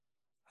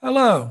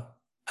Hello,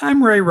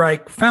 I'm Ray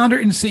Reich, founder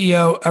and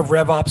CEO of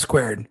RevOps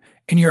Squared,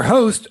 and your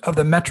host of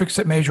the Metrics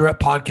That Measure Up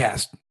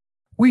podcast.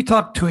 We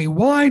talk to a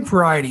wide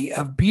variety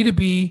of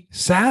B2B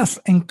SaaS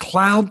and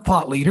cloud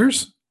thought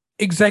leaders,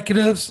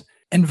 executives,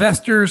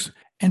 investors,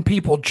 and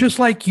people just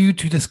like you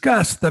to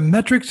discuss the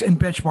metrics and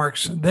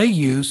benchmarks they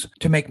use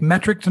to make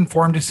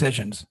metrics-informed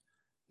decisions.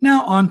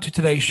 Now on to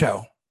today's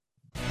show.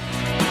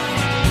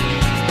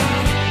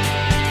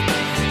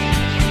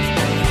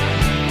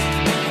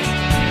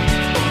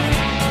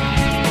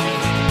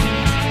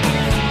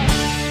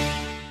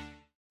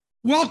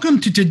 Welcome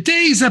to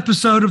today's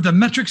episode of the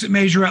Metrics That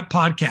Measure Up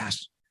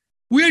podcast.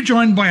 We are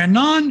joined by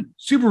Anand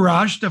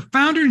Subbaraj, the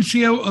founder and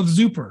CEO of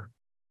Zuper.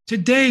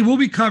 Today, we'll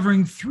be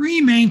covering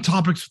three main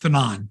topics with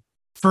Anand.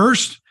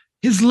 First,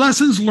 his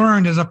lessons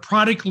learned as a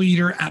product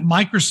leader at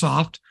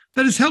Microsoft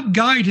that has helped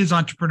guide his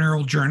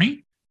entrepreneurial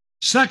journey.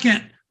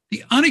 Second,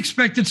 the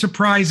unexpected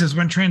surprises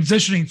when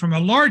transitioning from a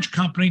large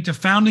company to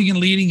founding and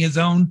leading his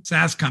own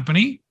SaaS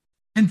company.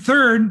 And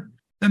third,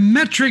 the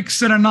metrics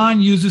that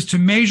Anand uses to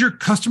measure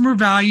customer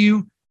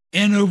value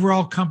and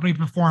overall company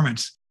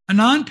performance.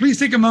 Anand, please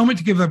take a moment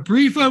to give a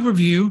brief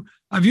overview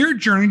of your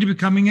journey to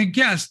becoming a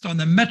guest on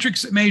the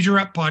Metrics That Measure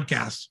Up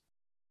podcast.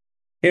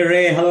 Hey,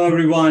 Ray. Hello,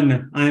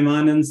 everyone. I'm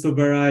Anand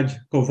Subbaraj,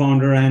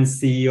 co-founder and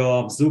CEO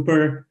of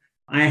Zuper.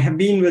 I have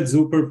been with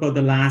Zuper for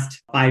the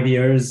last 5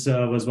 years,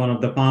 was one of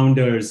the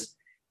founders.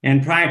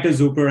 And prior to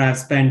Zuper, I've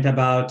spent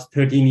about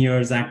 13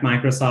 years at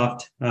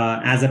Microsoft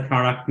as a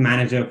product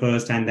manager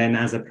first and then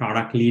as a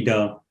product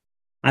leader.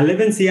 I live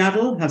in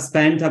Seattle, have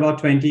spent about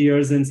 20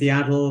 years in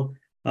Seattle,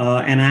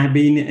 and I have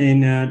been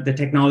in the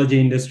technology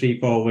industry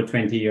for over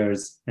 20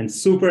 years. And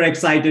super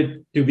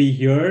excited to be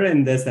here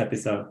in this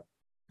episode.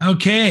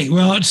 Okay,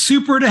 well, it's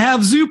super to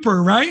have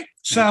Zuper, right?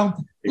 So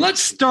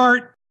let's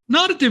start,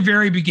 not at the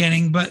very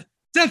beginning, but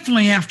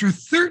definitely after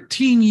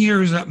 13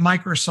 years at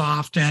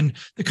Microsoft and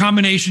the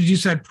combinations, you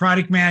said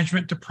product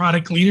management to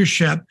product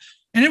leadership.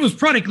 And it was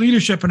product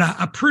leadership in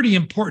a pretty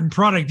important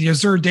product, the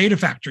Azure Data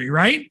Factory,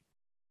 right?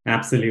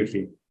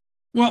 Absolutely.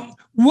 Well,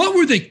 what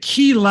were the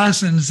key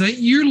lessons that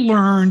you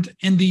learned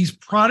in these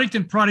product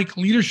and product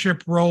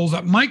leadership roles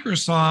at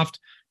Microsoft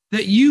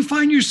that you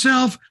find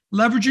yourself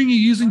leveraging and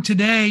using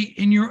today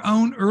in your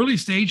own early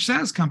stage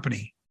SaaS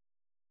company?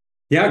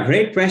 Yeah,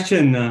 great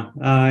question.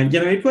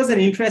 It was an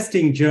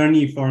interesting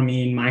journey for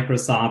me in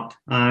Microsoft.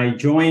 I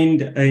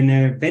joined in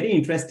a very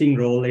interesting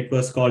role. It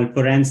was called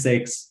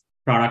Forensics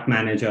Product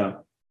Manager.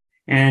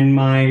 And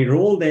my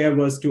role there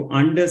was to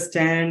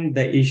understand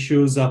the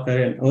issues of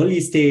an early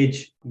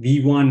stage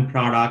V1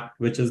 product,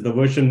 which is the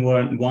version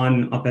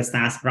one of a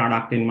SaaS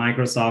product in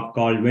Microsoft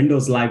called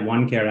Windows Live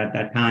OneCare at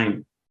that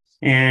time.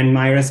 And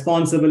my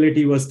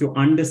responsibility was to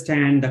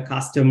understand the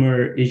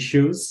customer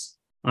issues,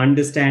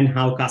 understand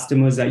how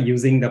customers are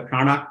using the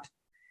product,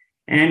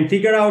 and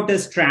figure out a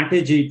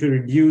strategy to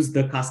reduce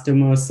the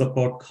customer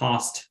support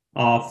cost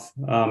of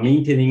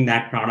maintaining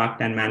that product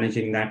and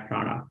managing that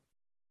product.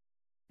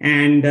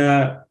 And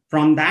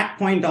from that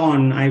point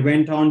on, I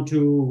went on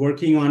to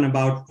working on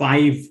about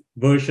 5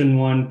 version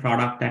 1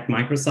 product at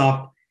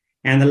Microsoft.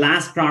 And the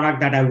last product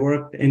that I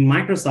worked in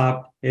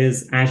Microsoft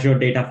is Azure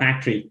Data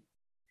Factory.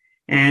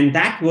 And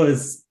that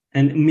was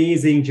an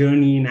amazing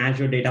journey in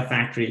Azure Data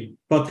Factory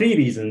for 3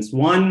 reasons.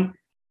 One,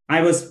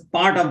 I was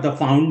part of the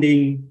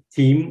founding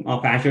team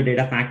of Azure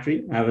Data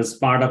Factory. I was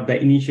part of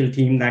the initial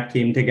team that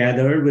came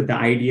together with the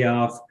idea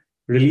of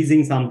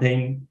releasing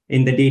something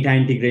in the data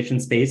integration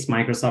space.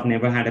 Microsoft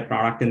never had a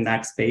product in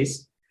that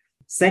space.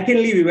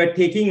 Secondly, we were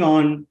taking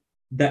on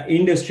the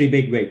industry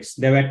bigwigs.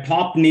 There were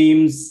top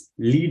names,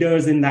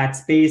 leaders in that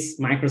space.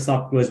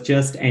 Microsoft was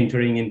just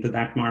entering into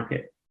that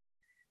market.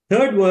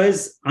 Third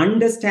was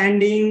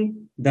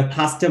understanding the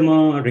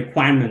customer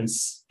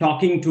requirements,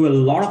 talking to a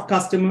lot of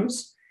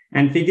customers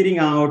and figuring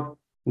out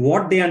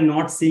what they are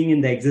not seeing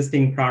in the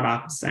existing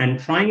products and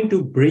trying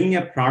to bring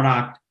a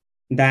product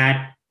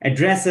that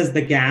addresses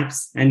the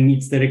gaps and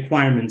meets the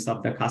requirements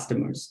of the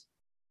customers.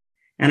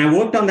 And I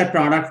worked on that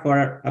product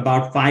for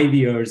about 5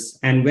 years.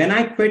 And when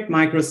I quit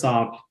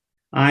Microsoft,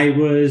 I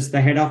was the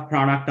head of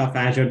product of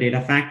Azure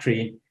Data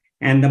Factory.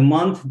 And the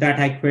month that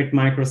I quit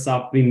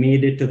Microsoft, we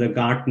made it to the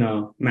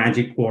Gartner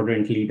Magic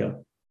Quadrant leader.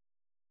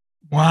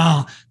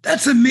 Wow,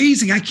 that's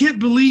amazing. I can't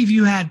believe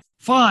you had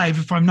 5,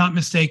 if I'm not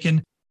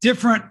mistaken,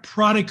 different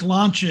product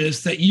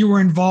launches that you were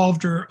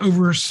involved or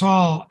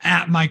oversaw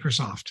at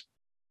Microsoft.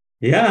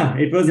 Yeah,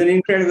 it was an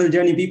incredible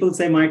journey. People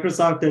say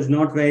Microsoft is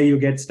not where you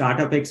get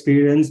startup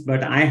experience,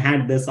 but I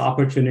had this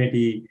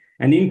opportunity,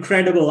 an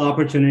incredible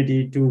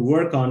opportunity to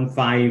work on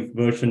 5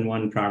 version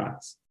 1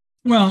 products.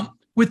 Well,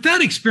 with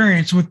that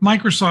experience, with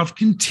Microsoft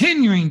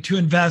continuing to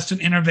invest in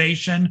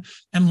innovation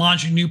and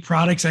launching new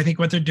products, I think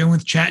what they're doing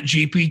with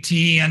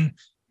ChatGPT and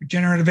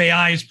generative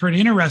AI is pretty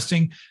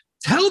interesting.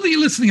 Tell the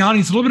listening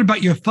audience a little bit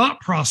about your thought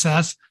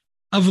process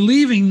of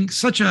leaving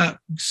such a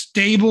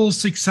stable,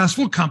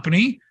 successful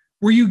company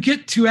where you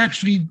get to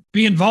actually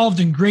be involved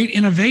in great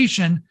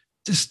innovation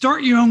to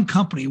start your own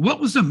company. What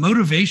was the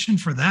motivation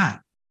for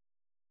that?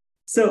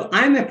 So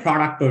I'm a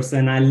product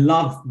person. I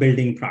love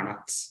building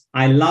products.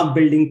 I love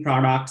building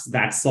products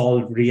that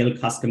solve real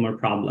customer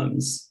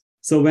problems.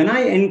 So when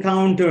I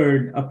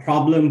encountered a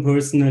problem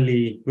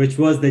personally, which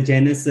was the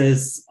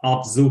genesis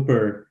of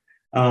Zuper,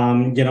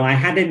 I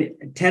had a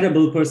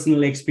terrible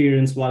personal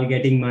experience while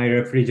getting my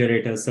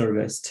refrigerator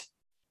serviced.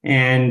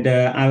 And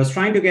I was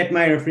trying to get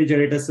my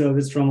refrigerator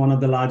serviced from one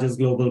of the largest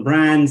global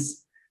brands.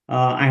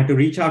 I had to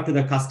reach out to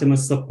the customer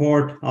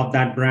support of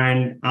that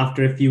brand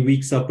after a few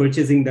weeks of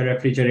purchasing the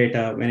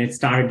refrigerator when it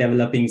started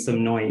developing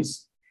some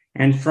noise.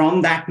 And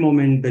from that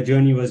moment, the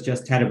journey was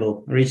just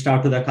terrible. I reached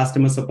out to the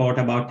customer support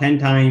about 10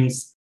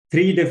 times.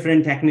 3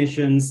 different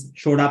technicians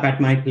showed up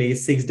at my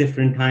place 6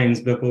 different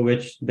times before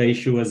which the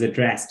issue was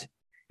addressed.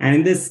 And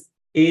in this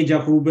age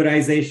of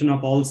Uberization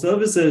of all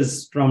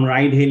services, from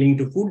ride hailing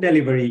to food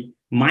delivery,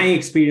 my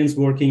experience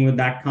working with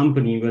that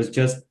company was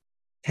just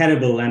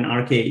terrible and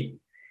archaic.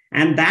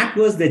 And that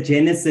was the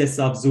genesis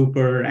of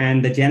Zuper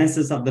and the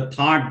genesis of the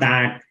thought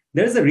that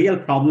there's a real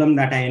problem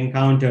that I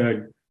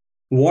encountered.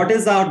 What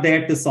is out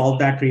there to solve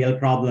that real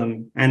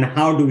problem? And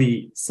how do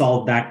we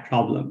solve that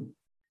problem?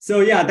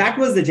 So yeah, that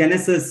was the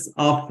genesis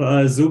of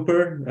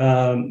Zuper.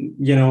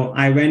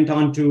 I went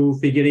on to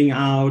figuring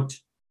out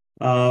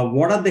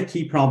what are the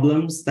key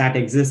problems that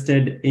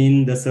existed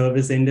in the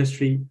service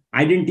industry,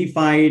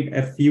 identified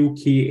a few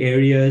key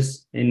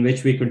areas in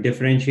which we could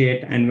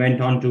differentiate, and went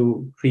on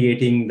to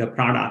creating the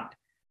product.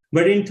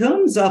 But in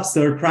terms of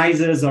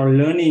surprises or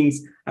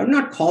learnings, I would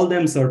not call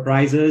them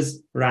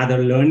surprises,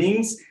 rather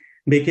learnings,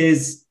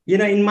 because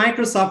in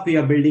Microsoft, we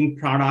are building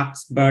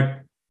products,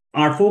 but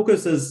our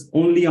focus is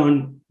only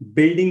on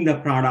building the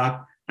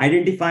product,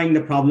 identifying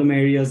the problem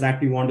areas that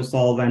we want to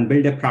solve, and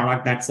build a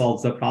product that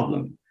solves the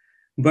problem.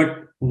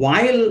 But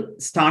while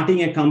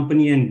starting a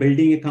company and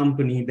building a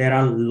company, there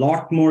are a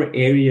lot more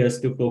areas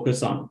to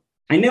focus on.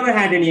 I never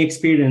had any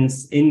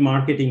experience in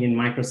marketing in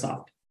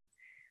Microsoft.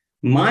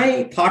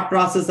 My thought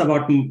process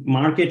about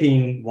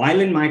marketing while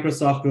in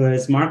Microsoft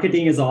was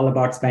marketing is all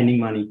about spending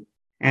money.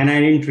 And I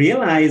didn't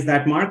realize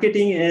that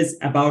marketing is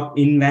about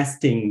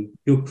investing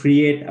to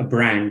create a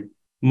brand.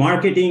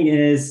 Marketing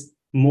is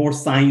more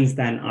science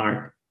than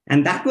art.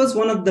 And that was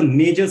one of the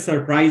major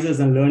surprises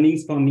and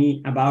learnings for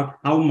me about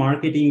how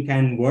marketing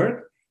can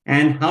work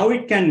and how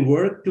it can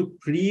work to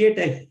create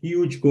a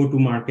huge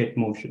go-to-market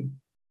motion.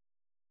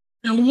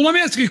 Now, well, let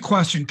me ask you a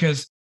question,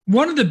 because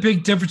one of the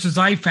big differences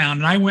I found,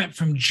 and I went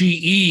from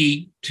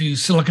GE to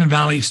Silicon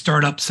Valley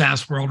startup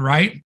SaaS world,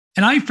 right?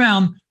 And I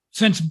found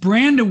since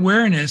brand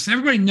awareness,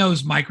 everybody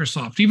knows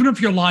Microsoft. Even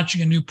if you're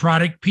launching a new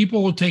product,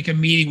 people will take a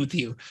meeting with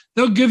you.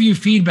 They'll give you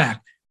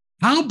feedback.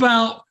 How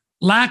about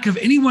lack of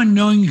anyone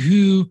knowing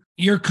who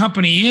your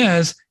company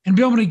is and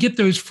be able to get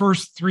those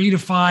first 3 to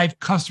 5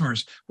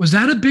 customers? Was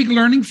that a big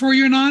learning for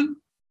you, Anand?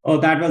 Oh,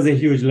 that was a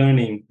huge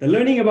learning. The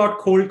learning about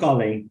cold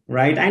calling,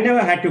 right? I never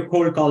had to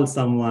cold call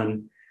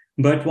someone.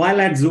 But while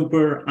at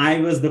Zuper, I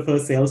was the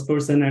first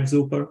salesperson at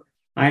Zuper.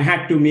 I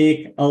had to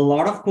make a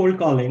lot of cold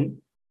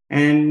calling.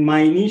 And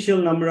my initial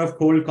number of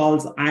cold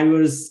calls, I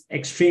was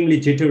extremely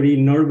jittery,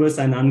 nervous,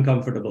 and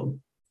uncomfortable.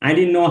 I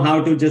didn't know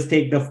how to just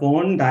take the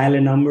phone, dial a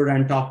number,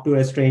 and talk to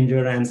a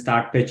stranger and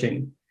start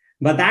pitching.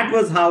 But that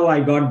was how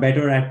I got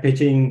better at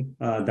pitching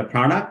the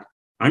product,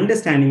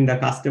 understanding the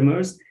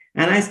customers.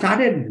 And I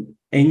started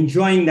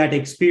enjoying that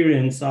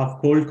experience of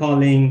cold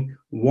calling,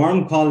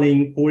 warm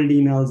calling, cold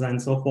emails,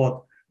 and so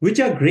forth, which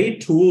are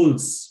great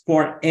tools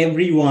for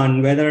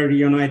everyone, whether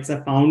it's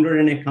a founder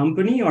in a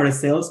company or a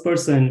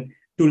salesperson,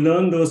 to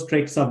learn those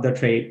tricks of the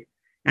trade.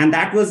 And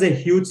that was a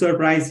huge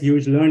surprise,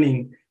 huge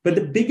learning. But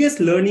the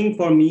biggest learning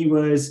for me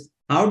was,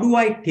 how do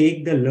I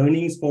take the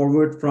learnings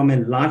forward from a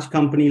large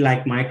company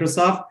like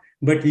Microsoft,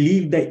 but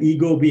leave the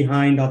ego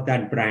behind of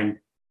that brand?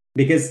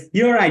 Because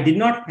here I did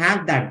not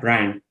have that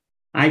brand.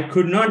 I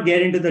could not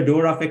get into the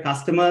door of a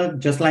customer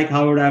just like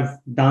how I would have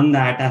done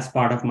that as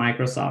part of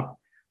Microsoft.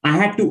 I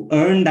had to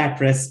earn that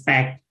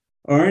respect,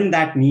 earn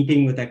that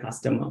meeting with a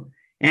customer.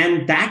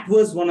 And that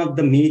was one of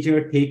the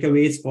major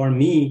takeaways for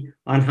me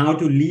on how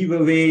to leave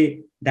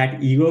away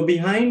that ego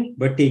behind,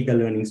 but take the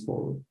learnings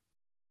forward.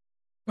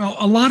 Well,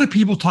 a lot of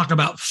people talk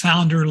about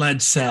founder-led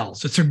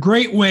sales. It's a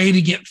great way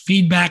to get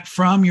feedback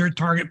from your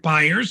target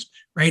buyers,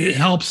 right? It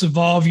helps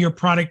evolve your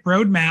product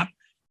roadmap.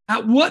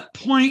 At what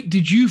point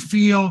did you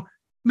feel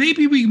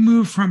maybe we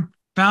move from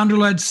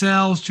founder-led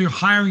sales to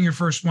hiring your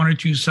first 1 or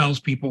 2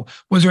 salespeople?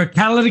 Was there a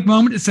catalytic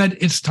moment that said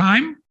it's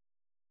time?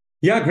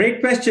 Yeah, great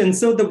question.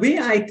 So the way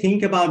I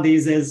think about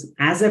these is,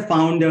 as a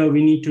founder,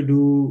 we need to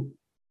do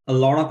a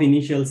lot of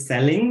initial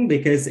selling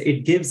because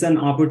it gives an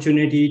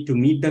opportunity to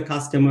meet the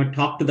customer,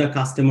 talk to the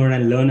customer,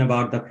 and learn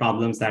about the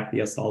problems that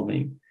we are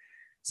solving.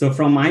 So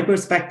from my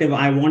perspective,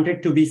 I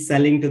wanted to be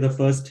selling to the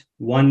first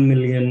 1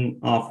 million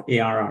of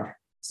ARR.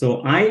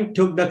 So I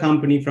took the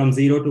company from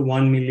 0 to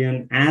 1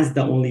 million as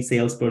the only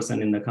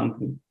salesperson in the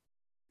company.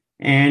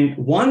 And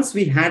once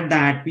we had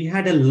that, we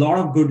had a lot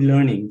of good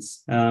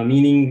learnings,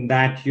 meaning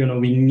that,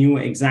 we knew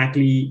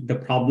exactly the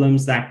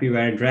problems that we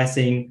were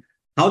addressing,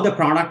 how the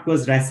product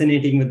was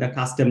resonating with the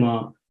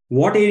customer,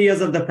 what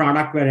areas of the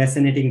product were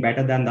resonating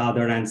better than the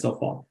other, and so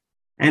forth.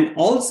 And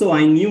also,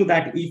 I knew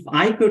that if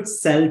I could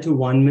sell to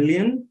 1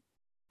 million,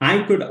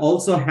 I could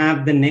also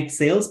have the next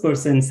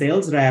salesperson,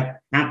 sales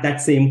rep, have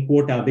that same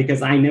quota,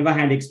 because I never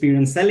had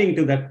experience selling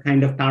to the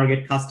kind of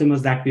target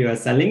customers that we were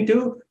selling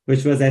to,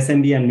 which was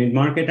SMB and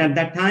mid-market at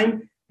that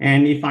time.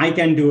 And if I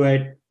can do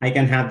it, I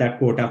can have that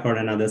quota for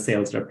another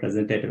sales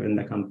representative in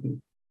the company.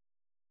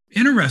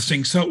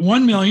 Interesting. So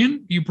 1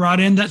 million, you brought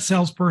in that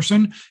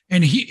salesperson,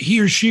 and he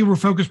or she were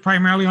focused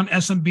primarily on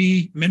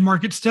SMB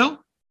mid-market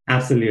still?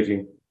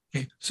 Absolutely.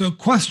 Okay. So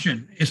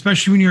question,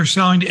 especially when you're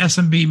selling to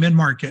SMB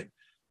mid-market,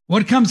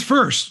 what comes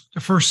first,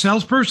 the first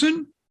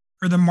salesperson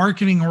or the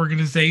marketing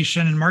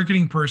organization and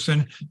marketing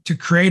person to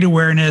create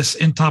awareness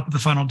in top of the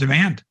funnel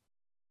demand?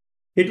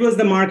 It was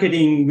the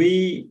marketing.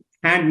 We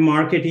had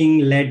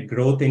marketing-led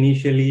growth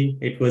initially.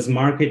 It was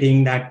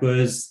marketing that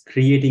was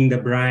creating the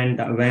brand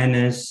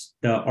awareness,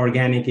 the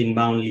organic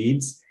inbound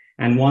leads.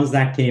 And once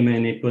that came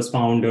in, it was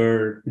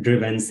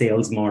founder-driven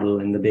sales model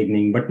in the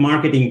beginning. But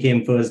marketing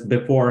came first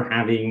before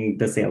having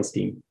the sales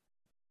team.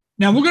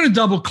 Now, we're going to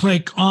double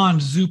click on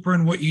Zuper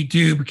and what you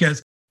do,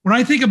 because when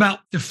I think about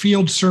the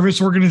field service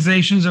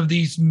organizations of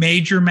these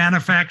major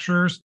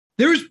manufacturers,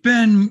 there's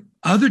been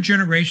other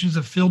generations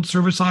of field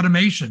service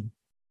automation.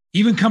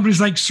 Even companies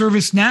like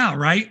ServiceNow,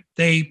 right?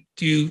 They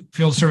do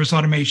field service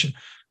automation.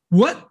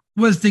 What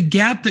was the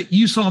gap that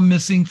you saw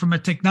missing from a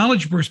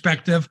technology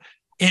perspective?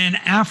 And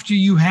after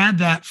you had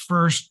that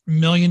first $1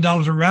 million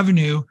of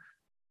revenue,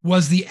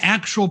 was the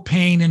actual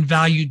pain and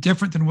value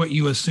different than what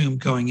you assumed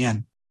going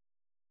in?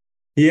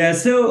 Yeah,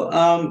 so,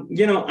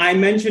 I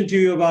mentioned to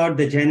you about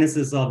the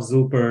genesis of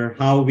Zuper,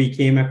 how we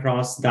came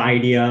across the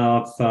idea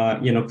of,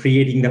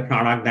 creating the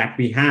product that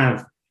we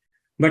have.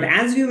 But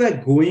as we were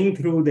going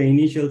through the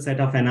initial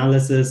set of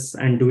analysis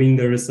and doing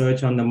the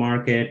research on the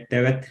market,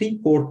 there were 3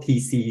 core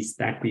theses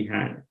that we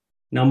had.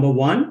 Number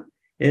one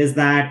is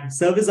that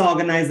service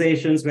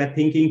organizations were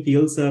thinking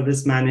field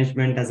service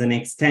management as an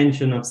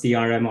extension of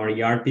CRM or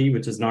ERP,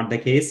 which is not the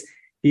case.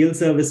 Field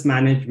service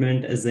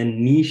management is a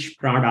niche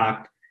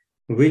product,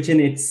 which in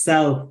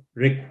itself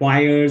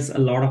requires a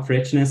lot of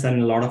richness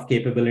and a lot of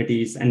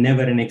capabilities and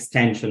never an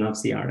extension of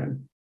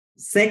CRM.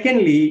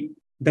 Secondly,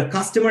 the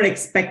customer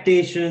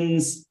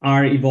expectations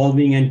are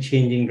evolving and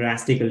changing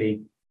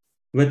drastically,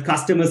 with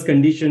customers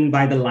conditioned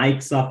by the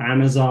likes of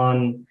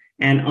Amazon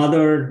and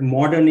other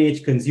modern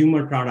age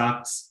consumer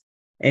products.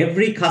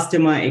 Every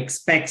customer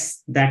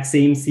expects that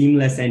same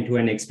seamless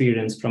end-to-end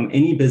experience from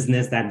any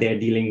business that they're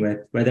dealing with,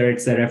 whether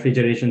it's a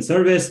refrigeration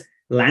service,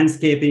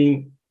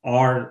 landscaping,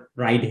 or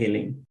ride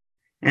hailing.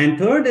 And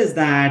third is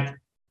that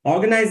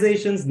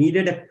organizations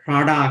needed a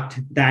product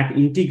that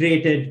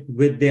integrated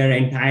with their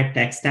entire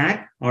tech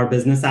stack or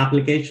business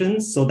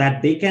applications so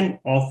that they can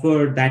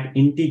offer that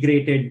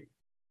integrated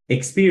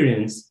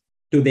experience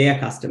to their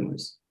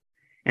customers.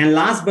 And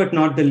last but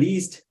not the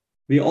least,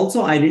 we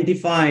also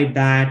identified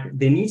that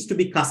there needs to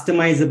be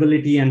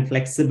customizability and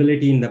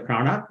flexibility in the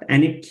product,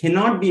 and it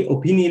cannot be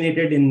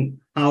opinionated in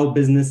how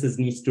businesses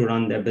needs to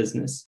run their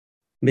business.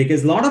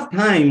 Because a lot of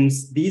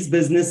times these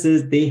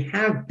businesses, they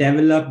have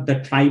developed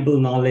the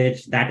tribal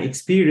knowledge, that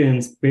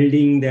experience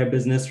building their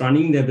business,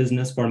 running their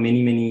business for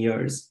many, many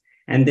years.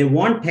 And they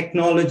want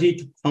technology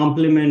to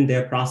complement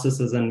their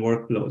processes and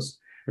workflows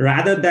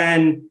rather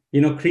than,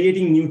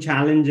 creating new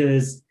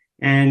challenges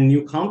and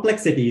new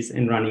complexities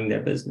in running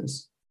their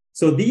business.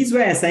 So these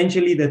were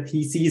essentially the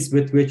theses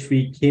with which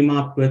we came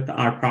up with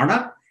our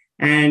product.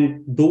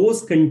 And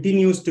those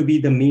continues to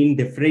be the main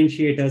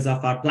differentiators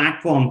of our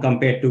platform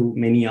compared to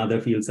many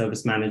other field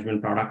service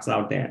management products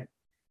out there.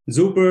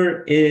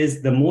 Zuper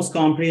is the most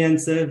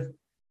comprehensive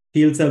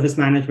field service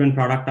management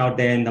product out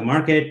there in the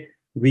market.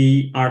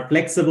 We are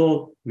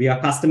flexible, we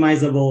are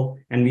customizable,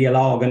 and we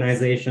allow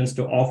organizations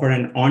to offer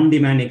an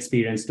on-demand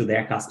experience to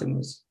their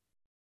customers.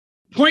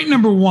 Point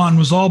number one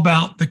was all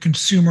about the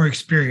consumer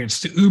experience,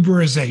 the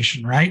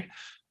Uberization, right?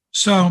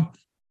 So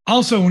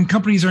also, when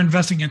companies are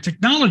investing in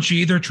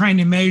technology, they're trying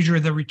to measure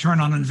the return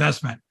on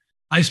investment.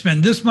 I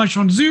spend this much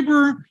on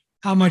Zuper,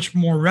 how much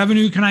more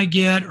revenue can I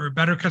get, or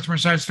better customer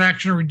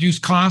satisfaction or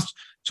reduced cost?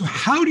 So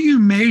how do you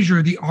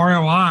measure the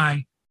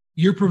ROI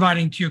you're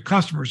providing to your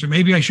customers? Or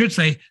maybe I should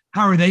say,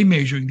 how are they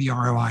measuring the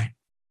ROI?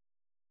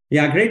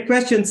 Yeah, great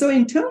question. So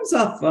in terms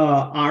of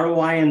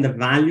ROI and the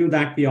value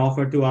that we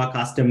offer to our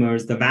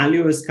customers, the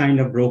value is kind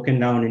of broken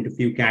down into a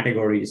few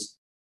categories.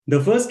 The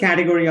first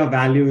category of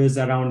value is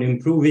around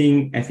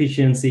improving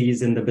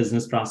efficiencies in the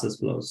business process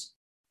flows.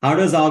 How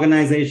does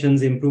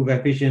organizations improve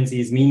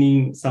efficiencies,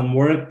 meaning some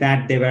work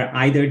that they were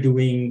either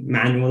doing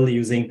manually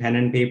using pen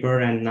and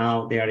paper, and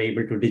now they are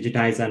able to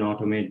digitize and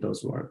automate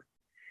those work?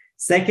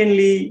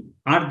 Secondly,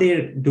 are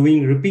they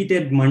doing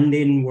repeated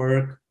mundane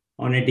work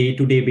on a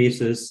day-to-day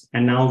basis?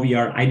 And now we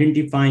are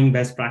identifying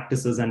best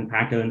practices and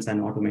patterns and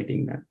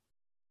automating them.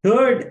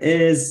 Third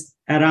is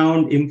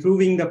around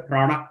improving the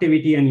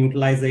productivity and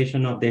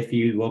utilization of their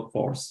field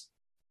workforce.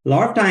 A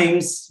lot of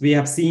times we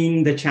have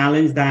seen the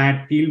challenge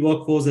that field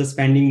workforce is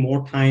spending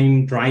more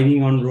time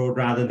driving on road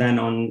rather than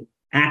on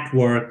at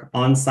work,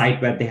 on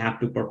site where they have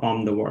to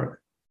perform the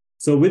work.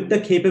 So with the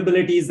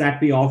capabilities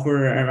that we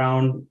offer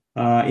around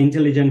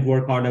intelligent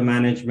work order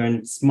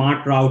management,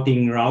 smart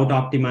routing, route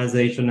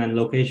optimization, and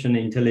location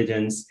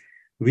intelligence,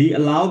 we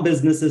allow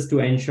businesses to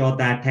ensure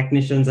that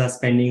technicians are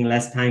spending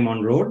less time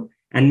on road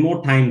and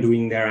more time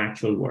doing their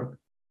actual work.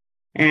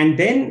 And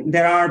then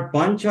there are a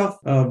bunch of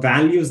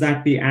values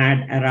that we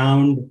add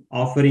around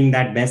offering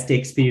that best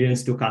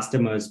experience to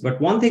customers. But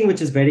one thing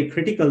which is very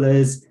critical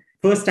is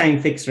first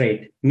time fix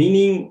rate,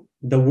 meaning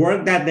the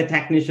work that the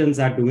technicians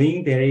are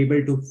doing, they're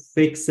able to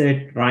fix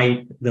it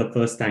right the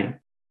first time.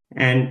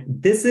 And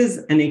this is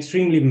an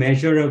extremely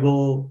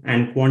measurable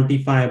and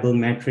quantifiable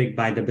metric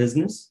by the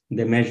business.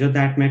 They measure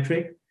that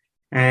metric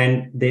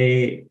and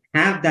they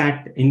have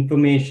that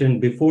information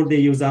before they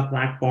use our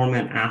platform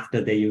and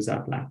after they use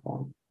our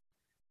platform.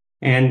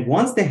 And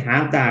once they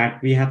have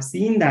that, we have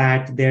seen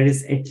that there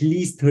is at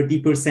least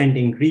 30%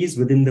 increase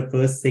within the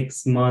first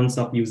 6 months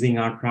of using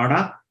our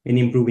product in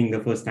improving the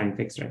first time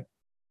fix rate.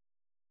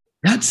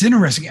 That's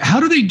interesting. How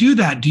do they do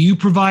that? Do you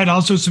provide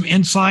also some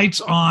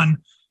insights on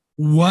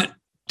what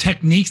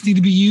techniques need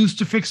to be used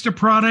to fix the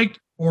product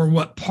or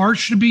what parts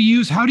should be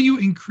used? How do you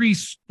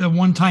increase the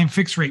one-time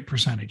fix rate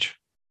percentage?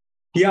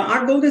 Yeah,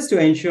 our goal is to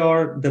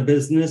ensure the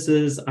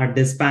businesses are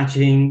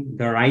dispatching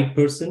the right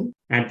person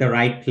at the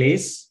right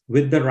place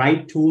with the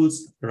right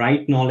tools,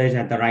 right knowledge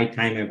at the right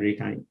time every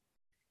time.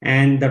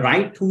 And the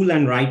right tool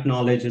and right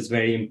knowledge is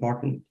very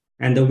important.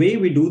 And the way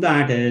we do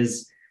that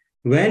is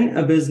when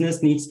a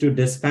business needs to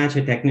dispatch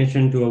a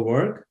technician to a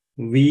work,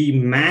 we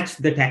match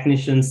the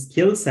technician's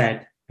skill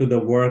set to the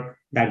work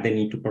that they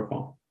need to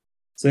perform.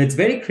 So it's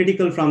very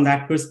critical from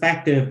that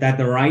perspective that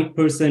the right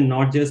person,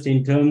 not just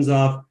in terms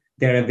of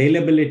their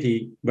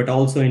availability, but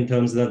also in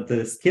terms of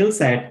the skill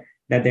set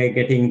that they're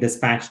getting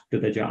dispatched to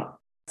the job.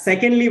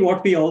 Secondly,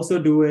 what we also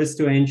do is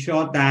to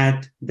ensure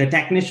that the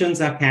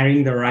technicians are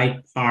carrying the right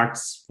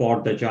parts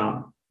for the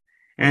job.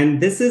 And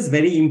this is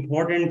very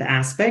important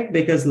aspect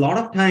because a lot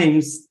of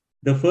times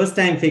the first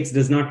time fix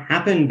does not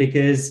happen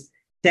because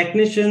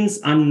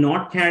technicians are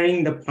not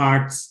carrying the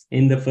parts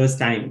in the first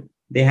time.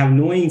 They have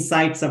no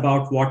insights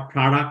about what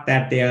product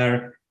that they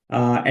are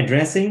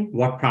addressing,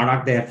 what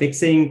product they are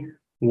fixing,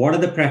 what are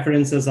the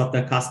preferences of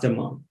the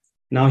customer.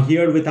 Now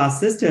here with our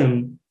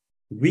system,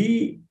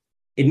 we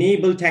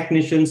enable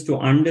technicians to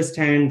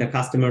understand the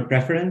customer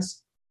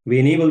preference. We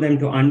enable them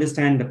to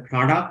understand the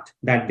product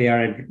that they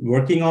are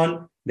working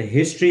on, the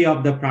history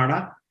of the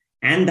product,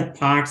 and the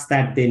parts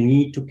that they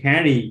need to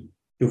carry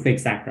to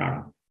fix that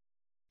product.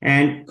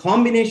 And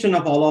combination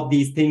of all of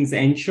these things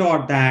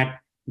ensure that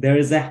there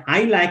is a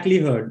high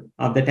likelihood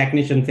of the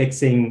technician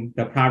fixing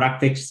the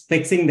product,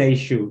 fixing the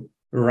issue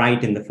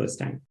right in the first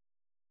time.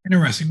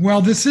 Interesting.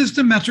 Well, this is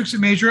the Metrics That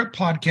Measure Up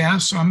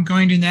podcast. So I'm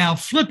going to now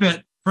flip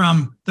it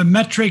from the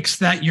metrics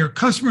that your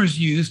customers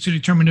use to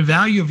determine the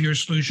value of your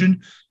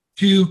solution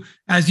to,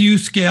 as you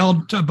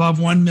scaled to above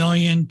 1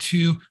 million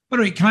to, by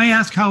the way, can I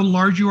ask how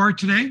large you are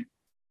today?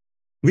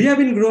 We have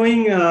been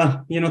growing,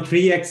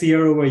 3x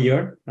year over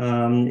year.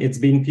 It's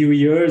been a few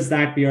years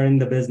that we are in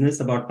the business,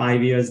 about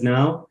 5 years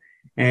now.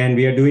 And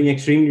we are doing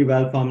extremely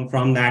well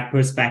from that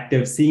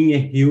perspective, seeing a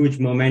huge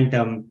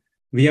momentum.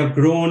 We have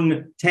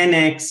grown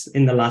 10x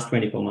in the last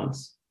 24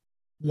 months.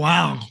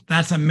 Wow,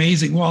 that's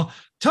amazing. Well,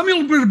 tell me a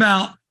little bit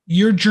about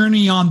your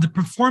journey on the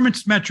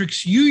performance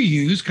metrics you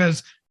use,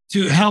 because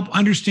to help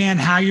understand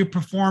how you're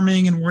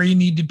performing and where you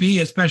need to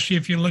be, especially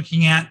if you're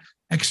looking at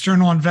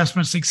external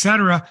investments, et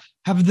cetera.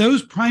 Have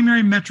those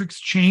primary metrics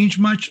changed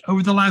much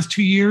over the last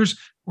 2 years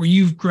where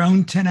you've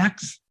grown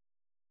 10x?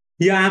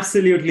 Yeah,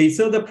 absolutely.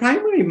 So the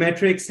primary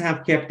metrics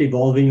have kept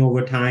evolving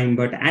over time,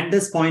 but at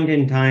this point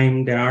in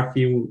time, there are a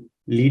few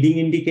leading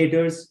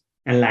indicators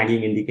and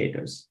lagging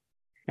indicators.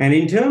 And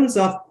in terms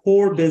of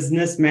core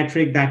business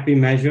metric that we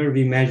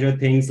measure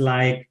things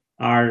like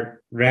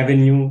our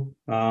revenue,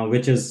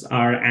 which is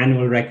our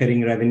annual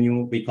recurring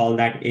revenue. We call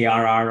that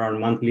ARR or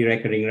monthly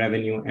recurring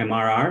revenue,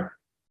 MRR.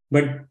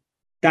 But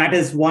that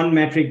is one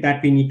metric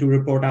that we need to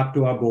report up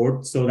to our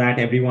board so that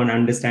everyone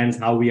understands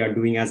how we are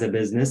doing as a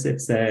business.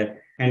 It's a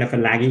kind of a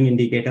lagging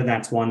indicator.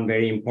 That's one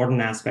very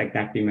important aspect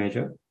that we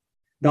measure.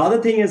 The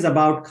other thing is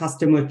about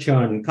customer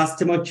churn.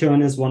 Customer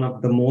churn is one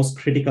of the most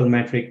critical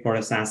metric for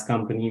a SaaS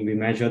company. We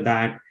measure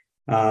that.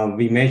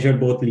 We measure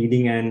both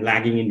leading and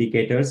lagging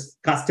indicators.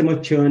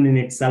 Customer churn in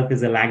itself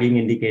is a lagging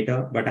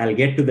indicator, but I'll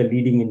get to the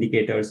leading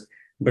indicators.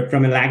 But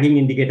from a lagging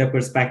indicator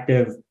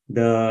perspective,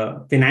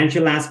 the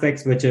financial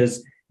aspects, which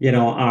is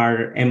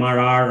our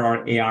MRR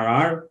or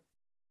ARR,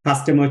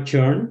 customer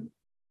churn,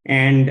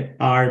 and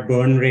our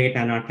burn rate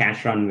and our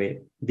cash runway.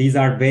 These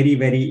are very,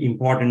 very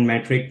important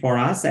metric for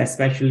us,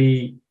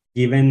 especially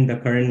given the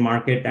current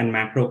market and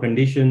macro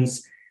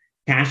conditions.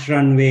 Cash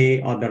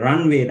runway or the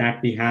runway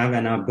that we have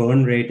and our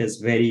burn rate is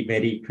very,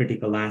 very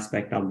critical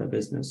aspect of the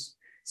business.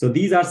 So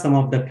these are some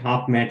of the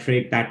top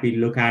metrics that we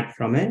look at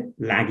from a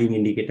lagging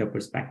indicator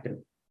perspective.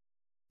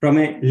 From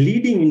a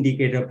leading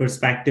indicator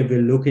perspective,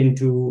 we'll look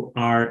into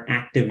our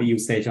active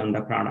usage on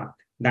the product.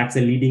 That's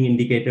a leading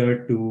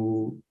indicator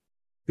to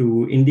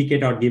to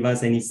indicate or give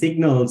us any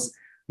signals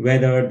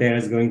whether there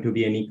is going to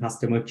be any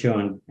customer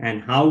churn,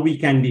 and how we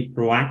can be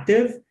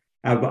proactive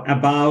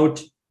about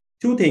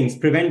two things: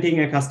 preventing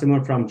a customer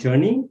from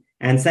churning,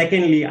 and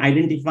secondly,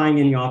 identifying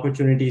any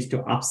opportunities to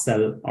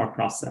upsell or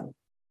cross-sell.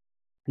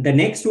 The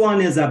next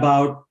one is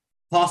about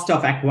cost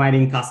of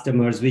acquiring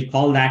customers. We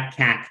call that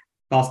CAC,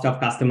 cost of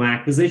customer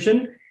acquisition,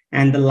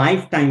 and the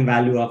lifetime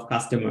value of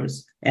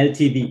customers,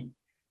 LTV.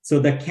 So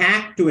the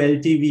CAC to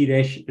LTV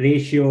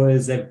ratio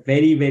is a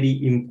very, very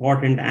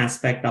important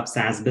aspect of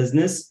SaaS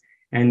business.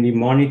 And we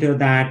monitor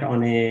that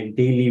on a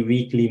daily,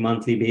 weekly,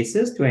 monthly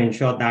basis to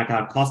ensure that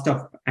our cost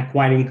of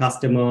acquiring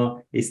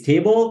customer is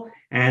stable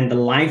and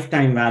the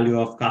lifetime value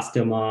of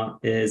customer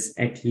is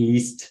at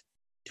least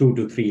 2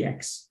 to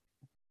 3x.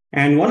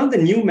 And one of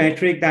the new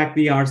metric that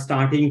we are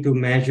starting to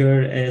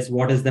measure is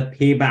what is the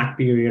payback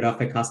period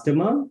of a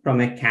customer from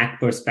a CAC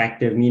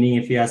perspective, meaning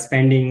if you are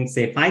spending,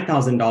 say,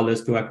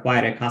 $5,000 to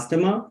acquire a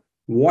customer,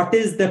 what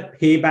is the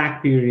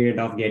payback period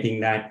of getting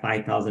that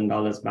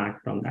 $5,000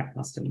 back from that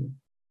customer?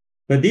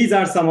 But these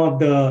are some of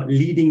the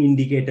leading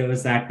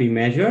indicators that we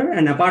measure.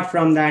 And apart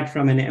from that,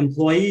 from an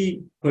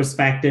employee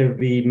perspective,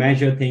 we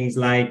measure things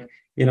like,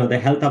 the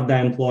health of the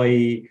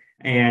employee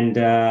and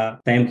the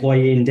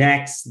employee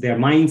index, their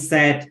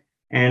mindset,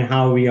 and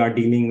how we are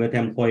dealing with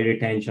employee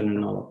retention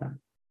and all of that.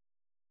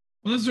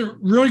 Well, this is a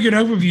really good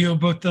overview of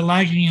both the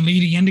lagging and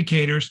leading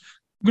indicators.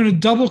 I'm going to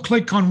double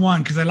click on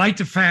one because I like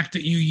the fact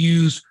that you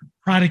use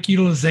product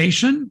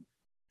utilization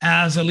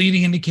as a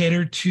leading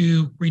indicator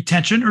to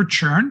retention or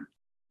churn.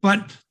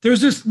 But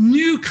there's this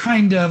new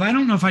kind of, I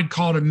don't know if I'd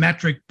call it a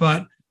metric,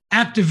 but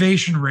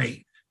activation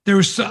rate.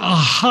 There's a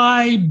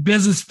high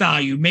business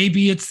value.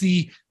 Maybe it's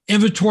the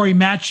inventory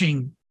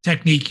matching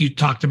technique you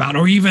talked about,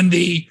 or even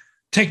the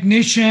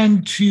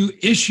technician to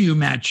issue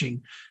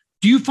matching.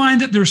 Do you find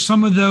that there's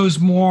some of those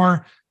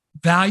more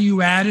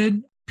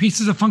value-added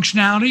pieces of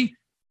functionality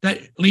that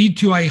lead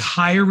to a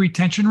higher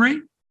retention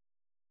rate?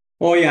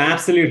 Oh, yeah,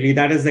 absolutely.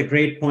 That is a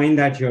great point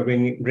that you're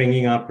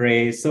bringing up,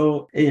 Ray.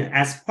 So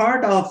as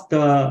part of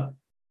the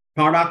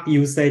product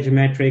usage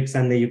metrics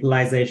and the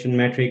utilization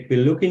metric, we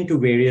look into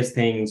various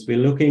things. We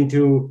look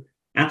into,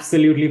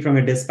 absolutely from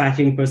a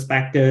dispatching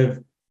perspective,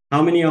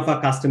 how many of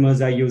our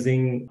customers are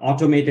using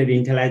automated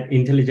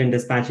intelligent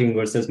dispatching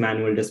versus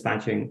manual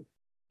dispatching.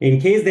 In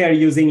case they are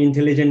using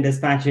intelligent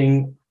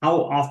dispatching,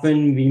 how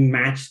often we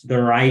match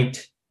the right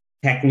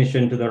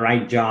technician to the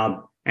right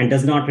job and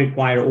does not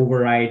require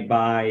override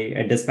by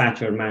a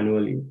dispatcher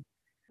manually.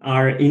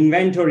 Our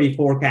inventory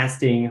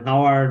forecasting,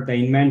 how are the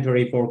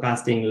inventory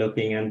forecasting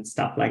looking and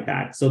stuff like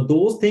that. So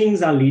those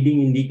things are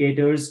leading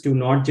indicators to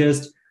not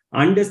just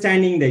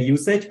understanding the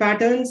usage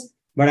patterns,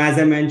 but as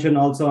I mentioned,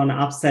 also on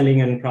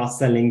upselling and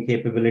cross-selling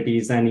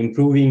capabilities and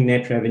improving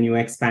net revenue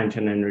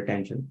expansion and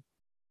retention.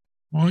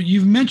 Well,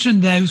 you've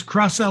mentioned those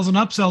cross-sells and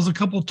upsells a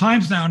couple of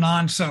times now,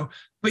 Anand.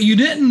 But you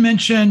didn't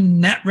mention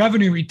net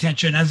revenue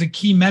retention as a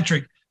key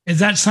metric. Is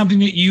that something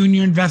that you and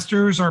your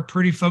investors are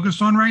pretty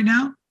focused on right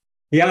now?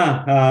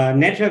 Yeah,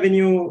 net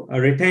revenue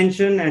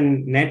retention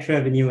and net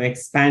revenue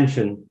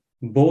expansion,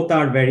 both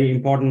are very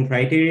important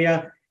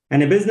criteria.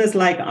 And a business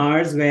like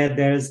ours, where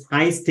there's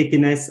high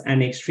stickiness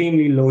and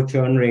extremely low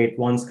churn rate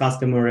once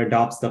customer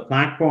adopts the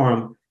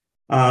platform,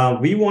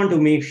 we want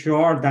to make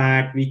sure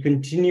that we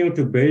continue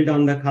to build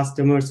on the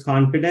customer's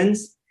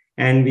confidence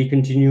and we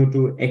continue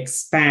to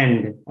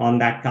expand on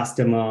that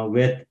customer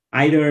with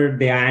either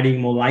they're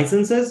adding more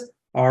licenses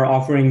or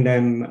offering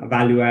them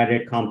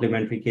value-added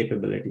complementary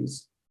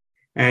capabilities.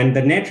 And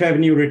the net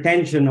revenue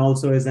retention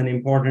also is an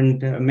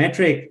important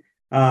metric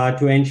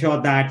to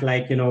ensure that,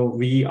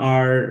 we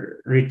are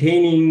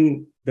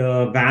retaining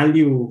the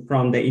value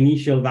from the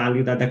initial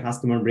value that the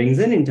customer brings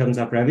in terms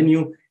of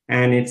revenue,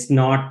 and it's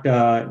not,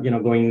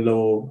 going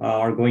low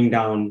or going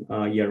down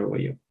year over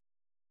year.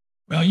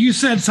 Well, you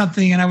said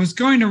something, and I was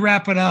going to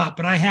wrap it up,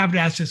 but I have to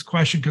ask this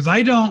question because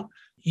I don't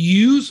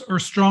use or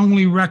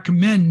strongly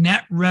recommend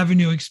net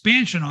revenue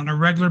expansion on a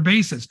regular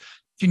basis.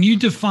 Can you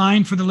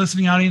define for the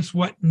listening audience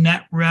what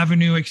net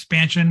revenue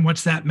expansion,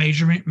 what's that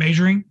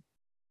measuring?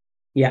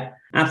 Yeah,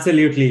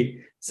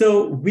 absolutely.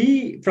 So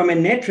from a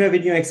net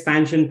revenue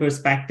expansion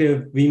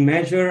perspective, we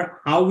measure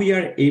how we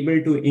are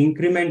able to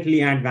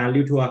incrementally add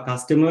value to our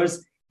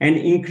customers and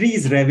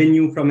increase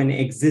revenue from an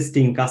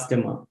existing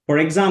customer. For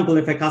example,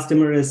 if a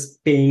customer is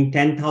paying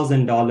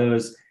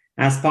 $10,000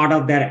 as part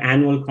of their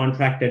annual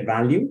contracted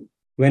value,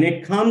 when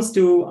it comes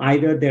to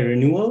either their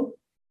renewal,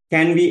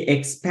 can we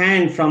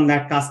expand from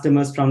that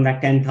customers from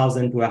that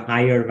 10,000 to a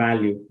higher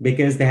value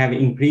because they have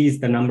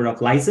increased the number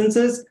of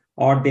licenses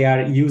or they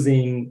are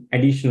using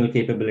additional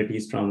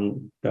capabilities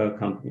from the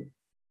company?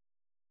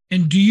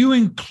 And do you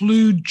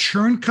include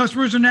churn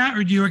customers in that,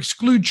 or do you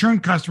exclude churn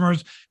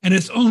customers and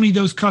it's only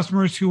those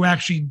customers who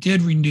actually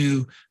did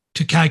renew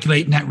to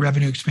calculate net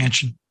revenue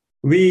expansion?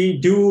 We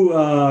do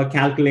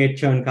calculate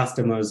churn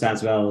customers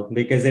as well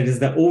because it is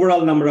the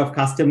overall number of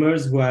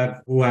customers who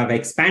have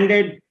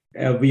expanded.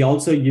 We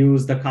also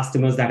use the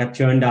customers that have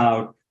churned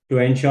out to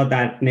ensure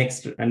that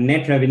next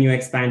net revenue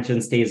expansion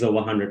stays over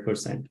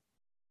 100%.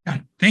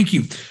 Thank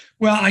you.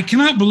 Well, I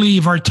cannot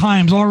believe our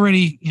time's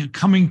already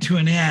coming to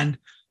an end.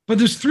 But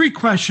there's three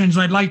questions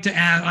I'd like to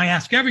ask. I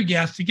ask every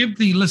guest to give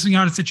the listening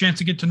audience a chance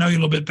to get to know you a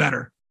little bit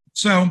better.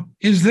 So,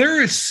 is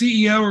there a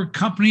CEO or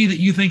company that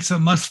you think is a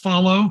must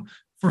follow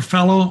for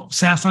fellow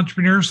SaaS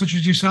entrepreneurs such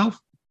as yourself?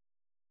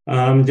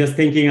 Just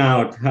thinking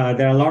out,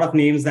 there are a lot of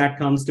names that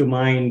comes to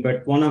mind,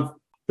 but one of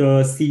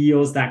the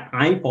CEOs that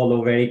I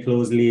follow very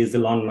closely is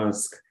Elon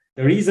Musk.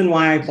 The reason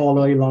why I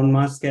follow Elon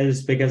Musk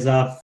is because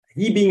of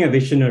he being a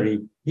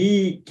visionary.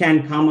 He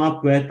can come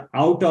up with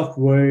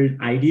out-of-world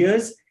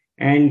ideas,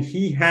 and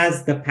he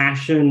has the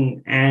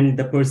passion and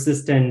the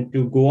persistence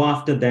to go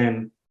after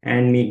them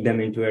and make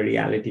them into a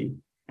reality.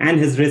 And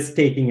his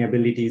risk-taking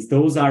abilities,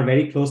 those are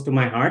very close to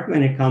my heart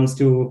when it comes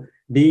to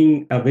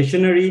being a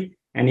visionary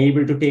and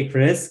able to take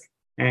risk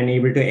and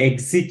able to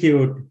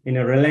execute in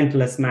a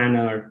relentless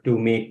manner to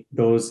make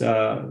those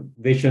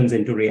visions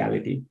into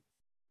reality.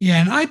 Yeah,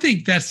 and I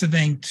think that's the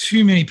thing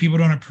too many people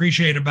don't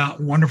appreciate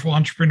about wonderful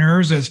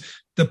entrepreneurs is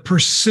the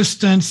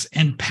persistence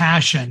and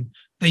passion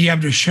that you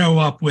have to show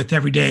up with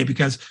every day,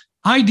 because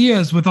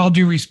ideas, with all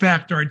due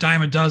respect, are a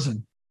dime a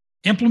dozen.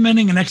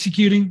 Implementing and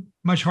executing,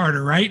 much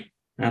harder, right?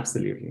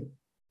 Absolutely.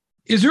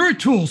 Is there a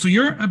tool? So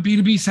you're a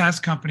B2B SaaS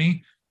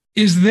company.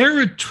 Is there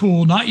a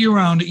tool, not your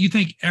own, that you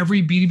think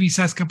every B2B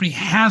SaaS company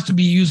has to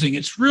be using?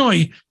 It's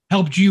really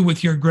helped you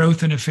with your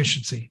growth and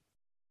efficiency.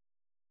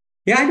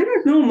 Yeah, I do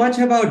not know much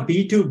about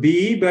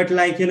B2B, but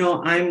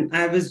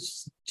I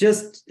was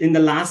just in the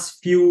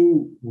last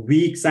few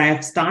weeks, I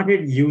have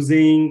started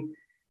using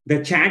the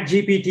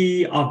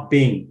ChatGPT of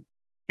Bing.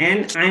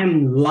 And I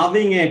am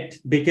loving it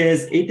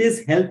because it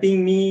is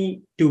helping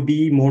me to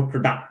be more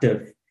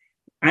productive.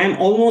 I am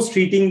almost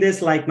treating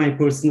this like my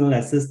personal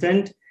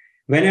assistant.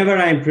 Whenever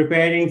I'm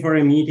preparing for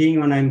a meeting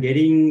or I'm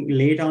getting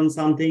late on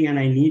something and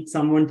I need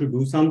someone to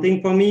do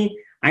something for me,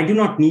 I do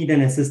not need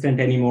an assistant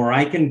anymore.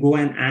 I can go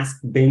and ask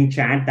Bing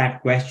Chat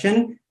that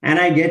question, and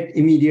I get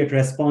immediate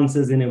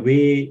responses in a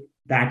way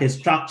that is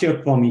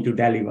structured for me to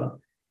deliver.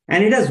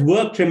 And it has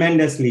worked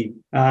tremendously.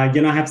 I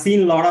have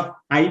seen a lot of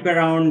hype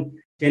around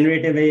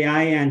generative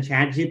AI and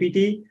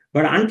ChatGPT,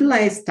 but until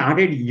I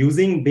started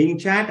using Bing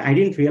Chat, I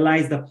didn't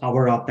realize the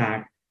power of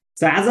that.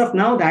 So as of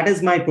now, that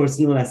is my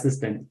personal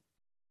assistant.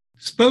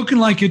 Spoken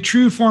like a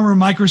true former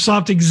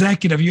Microsoft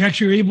executive, you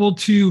actually were able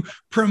to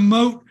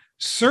promote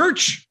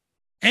search,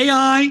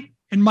 AI,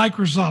 and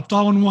Microsoft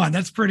all in one.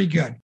 That's pretty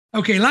good.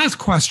 Okay, last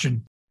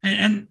question.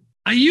 And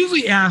I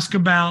usually ask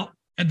about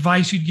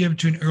advice you'd give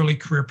to an early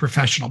career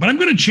professional, but I'm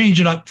going to change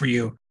it up for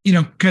you,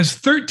 because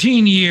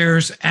 13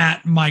 years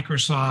at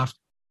Microsoft,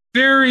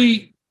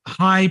 very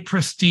high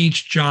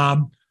prestige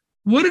job.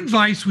 What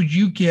advice would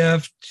you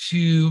give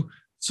to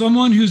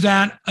someone who's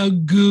at a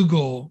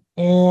Google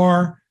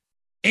or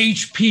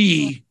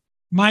HP,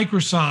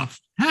 Microsoft,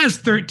 has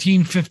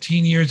 13,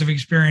 15 years of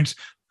experience,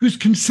 who's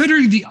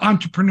considering the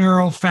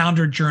entrepreneurial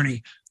founder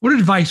journey? What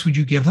advice would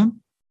you give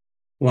them?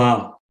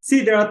 Wow.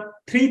 See, there are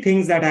three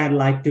things that I'd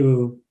like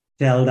to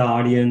tell the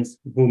audience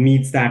who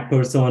meets that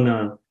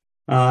persona.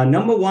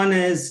 Number one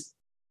is,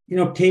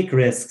 take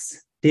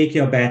risks, take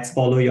your bets,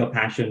 follow your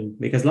passion.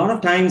 Because a lot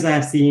of times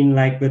I've seen,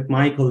 like with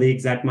my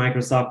colleagues at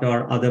Microsoft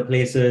or other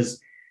places,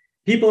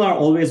 people are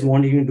always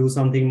wanting to do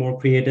something more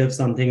creative,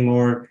 something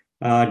more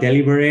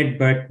deliberate,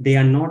 but they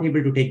are not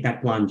able to take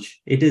that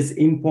plunge. It is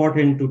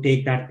important to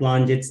take that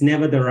plunge. It's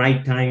never the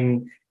right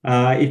time.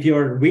 If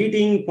you're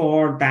waiting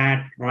for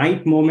that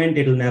right moment,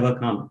 it'll never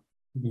come.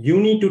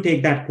 You need to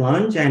take that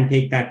plunge and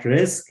take that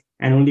risk,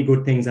 and only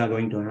good things are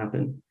going to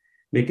happen.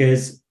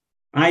 Because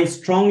I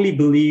strongly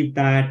believe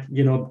that,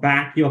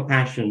 back your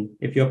passion.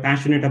 If you're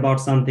passionate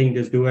about something,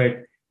 just do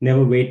it.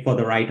 Never wait for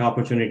the right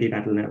opportunity.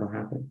 That will never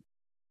happen.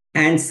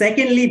 And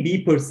secondly,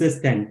 be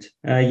persistent.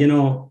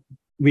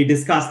 We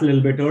discussed a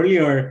little bit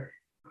earlier,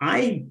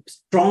 I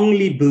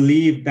strongly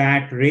believe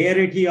that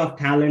rarity of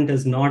talent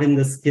is not in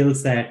the skill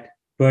set,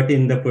 but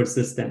in the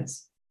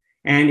persistence.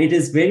 And it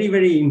is very,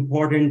 very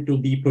important to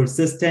be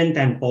persistent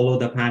and follow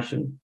the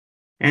passion.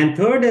 And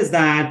third is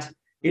that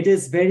it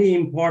is very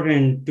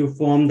important to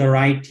form the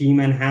right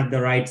team and have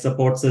the right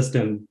support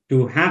system,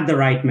 to have the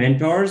right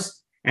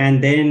mentors.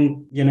 And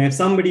then, if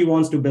somebody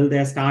wants to build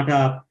their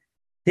startup,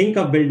 think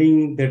of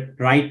building the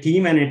right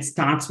team, and it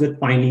starts with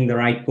finding the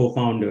right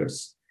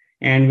co-founders.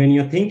 And when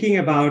you're thinking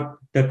about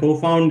the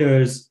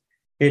co-founders,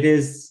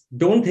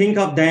 don't think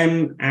of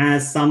them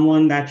as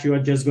someone that you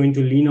are just going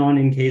to lean on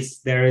in case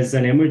there is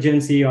an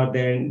emergency or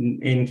then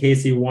in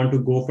case you want to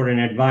go for an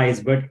advice,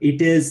 but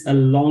it is a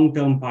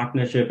long-term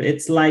partnership.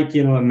 It's like,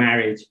 a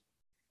marriage.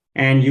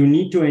 And you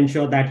need to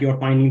ensure that you're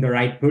finding the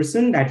right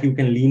person that you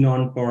can lean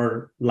on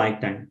for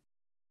lifetime.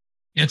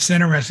 It's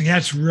interesting.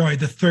 That's really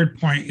the third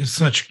point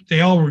they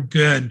all were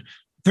good.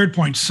 Third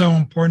point is so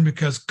important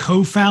because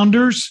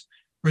co-founders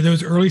or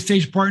those early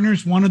stage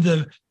partners, one of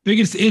the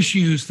biggest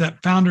issues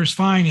that founders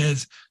find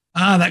is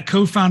that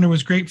co-founder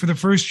was great for the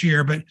first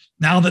year, but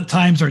now that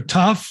times are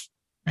tough,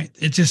 right,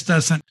 it just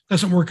doesn't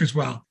work as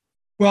well.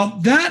 Well,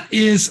 that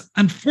is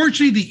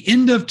unfortunately the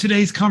end of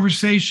today's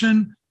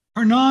conversation.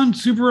 Anand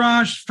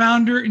Subbaraj,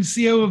 founder and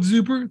CEO of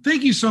Zuper,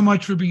 thank you so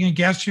much for being a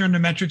guest here on the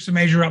Metrics to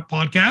Measure Up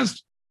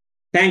podcast.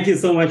 Thank you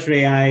so much,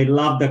 Ray. I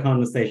love the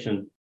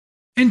conversation.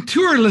 And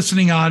to our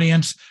listening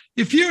audience,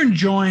 if you're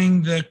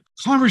enjoying the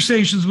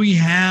conversations we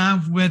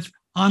have with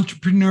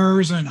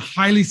entrepreneurs and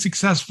highly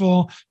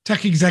successful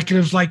tech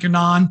executives like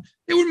Anand,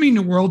 it would mean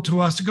the world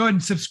to us to go ahead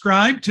and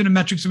subscribe to the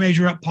Metrics to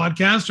Measure Up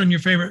podcast on your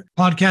favorite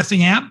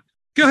podcasting app.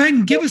 Go ahead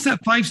and give us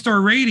that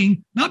 5-star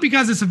rating, not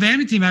because it's a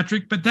vanity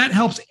metric, but that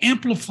helps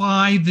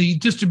amplify the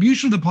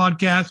distribution of the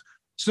podcast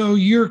so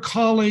your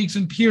colleagues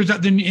and peers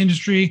out there in the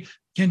industry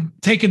can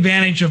take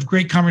advantage of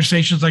great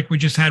conversations like we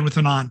just had with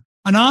Anand.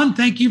 Anand,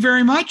 thank you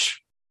very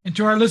much. And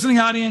to our listening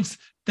audience,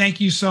 thank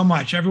you so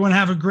much. Everyone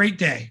have a great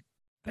day.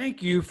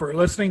 Thank you for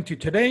listening to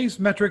today's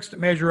Metrics to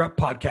Measure Up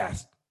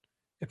podcast.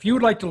 If you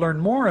would like to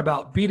learn more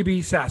about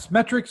B2B SaaS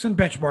metrics and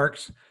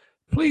benchmarks,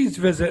 please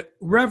visit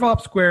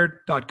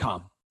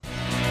RevOpSquared.com.